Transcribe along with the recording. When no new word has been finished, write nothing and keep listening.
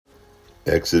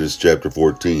Exodus chapter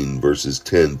 14, verses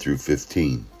 10 through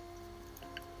 15.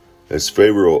 As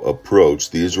Pharaoh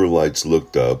approached, the Israelites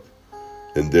looked up,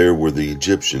 and there were the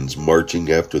Egyptians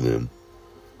marching after them.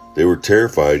 They were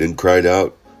terrified and cried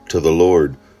out to the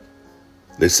Lord.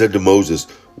 They said to Moses,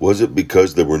 "Was it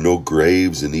because there were no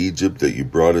graves in Egypt that you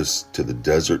brought us to the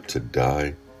desert to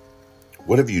die?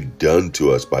 What have you done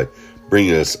to us by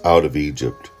bringing us out of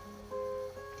Egypt?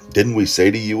 Didn't we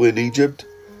say to you in Egypt,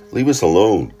 'Leave us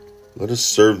alone. Let us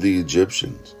serve the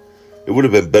Egyptians'? It would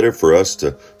have been better for us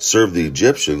to serve the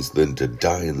Egyptians than to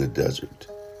die in the desert."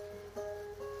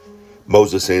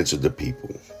 Moses answered the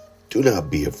people, "Do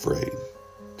not be afraid.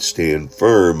 Stand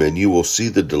firm, and you will see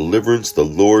the deliverance the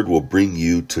Lord will bring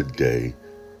you today.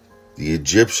 The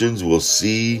Egyptians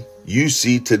you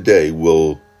see today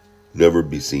will never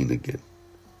be seen again.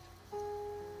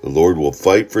 The Lord will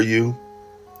fight for you,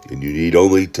 and you need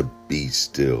only to be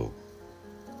still."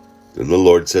 Then the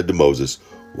Lord said to Moses,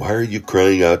 "Why are you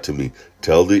crying out to me?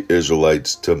 Tell the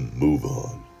Israelites to move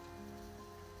on."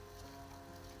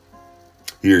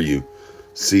 Here you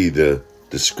see the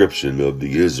description of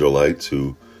the Israelites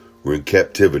who were in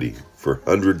captivity for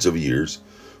hundreds of years,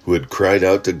 who had cried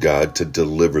out to God to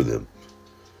deliver them.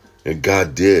 And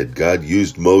God did. God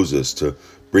used Moses to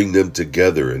bring them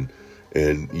together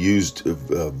and used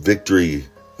victory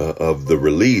of the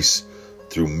release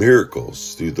through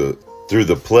miracles, through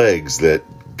the plagues that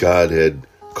God had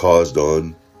caused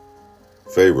on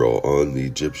Pharaoh, on the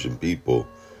Egyptian people.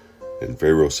 And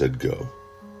Pharaoh said, "Go."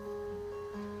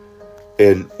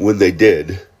 And when they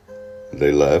did,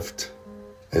 they left,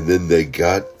 and then they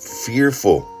got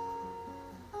fearful.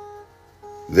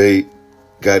 They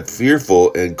got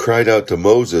fearful and cried out to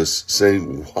Moses,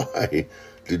 saying, "Why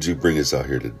did you bring us out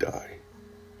here to die?"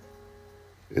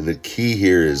 And the key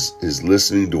here is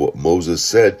listening to what Moses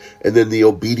said, and then the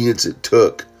obedience it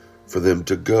took for them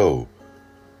to go.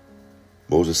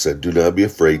 Moses said, "Do not be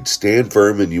afraid. Stand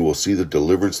firm, and you will see the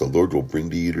deliverance the Lord will bring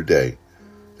to you today."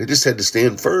 They just had to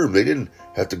stand firm. They didn't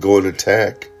have to go and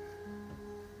attack.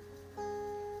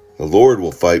 The Lord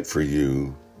will fight for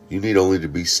you. You need only to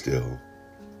be still.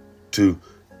 To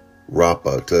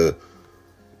rapa, to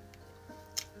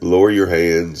lower your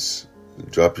hands,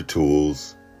 drop your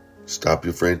tools, stop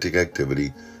your frantic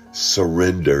activity,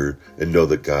 surrender, and know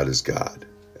that God is God,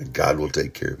 and God will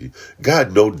take care of you.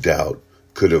 God, no doubt,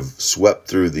 could have swept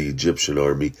through the Egyptian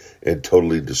army and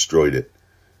totally destroyed it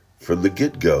from the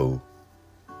get-go.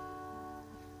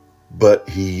 But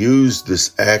he used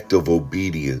this act of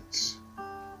obedience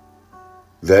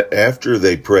that after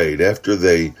they prayed, after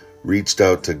they reached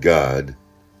out to God,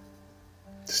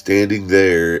 standing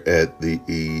there at the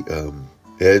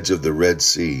edge of the Red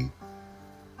Sea,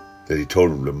 that he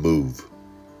told them to move.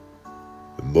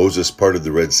 And Moses parted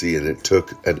the Red Sea, and it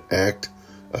took an act,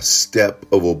 a step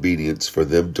of obedience for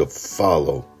them to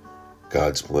follow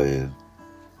God's plan.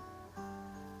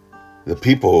 The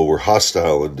people were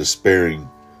hostile and despairing,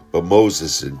 but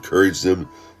Moses encouraged them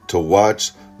to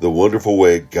watch the wonderful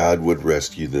way God would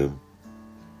rescue them.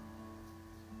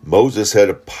 Moses had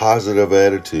a positive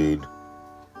attitude.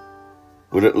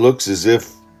 When it looks as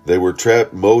if they were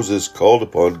trapped, Moses called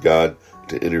upon God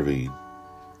to intervene.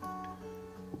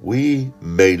 We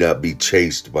may not be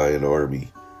chased by an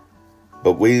army,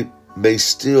 but we may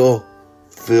still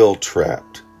feel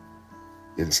trapped.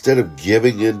 Instead of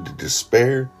giving in to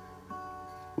despair,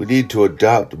 we need to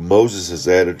adopt Moses'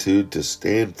 attitude to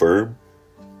stand firm,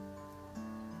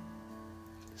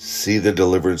 see the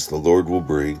deliverance the Lord will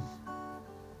bring,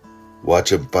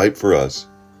 watch him fight for us.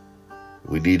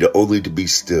 We need only to be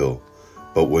still,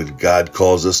 but when God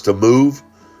calls us to move,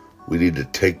 we need to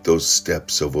take those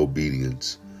steps of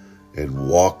obedience and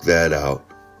walk that out,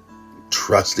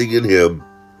 trusting in him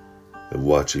and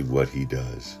watching what he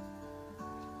does.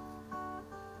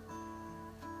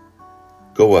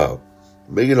 Go out.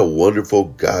 Make it a wonderful,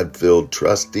 God-filled,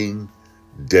 trusting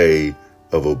day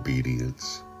of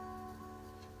obedience.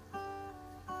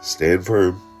 Stand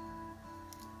firm,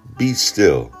 be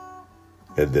still,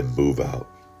 and then move out.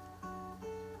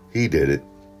 He did it.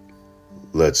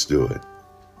 Let's do it.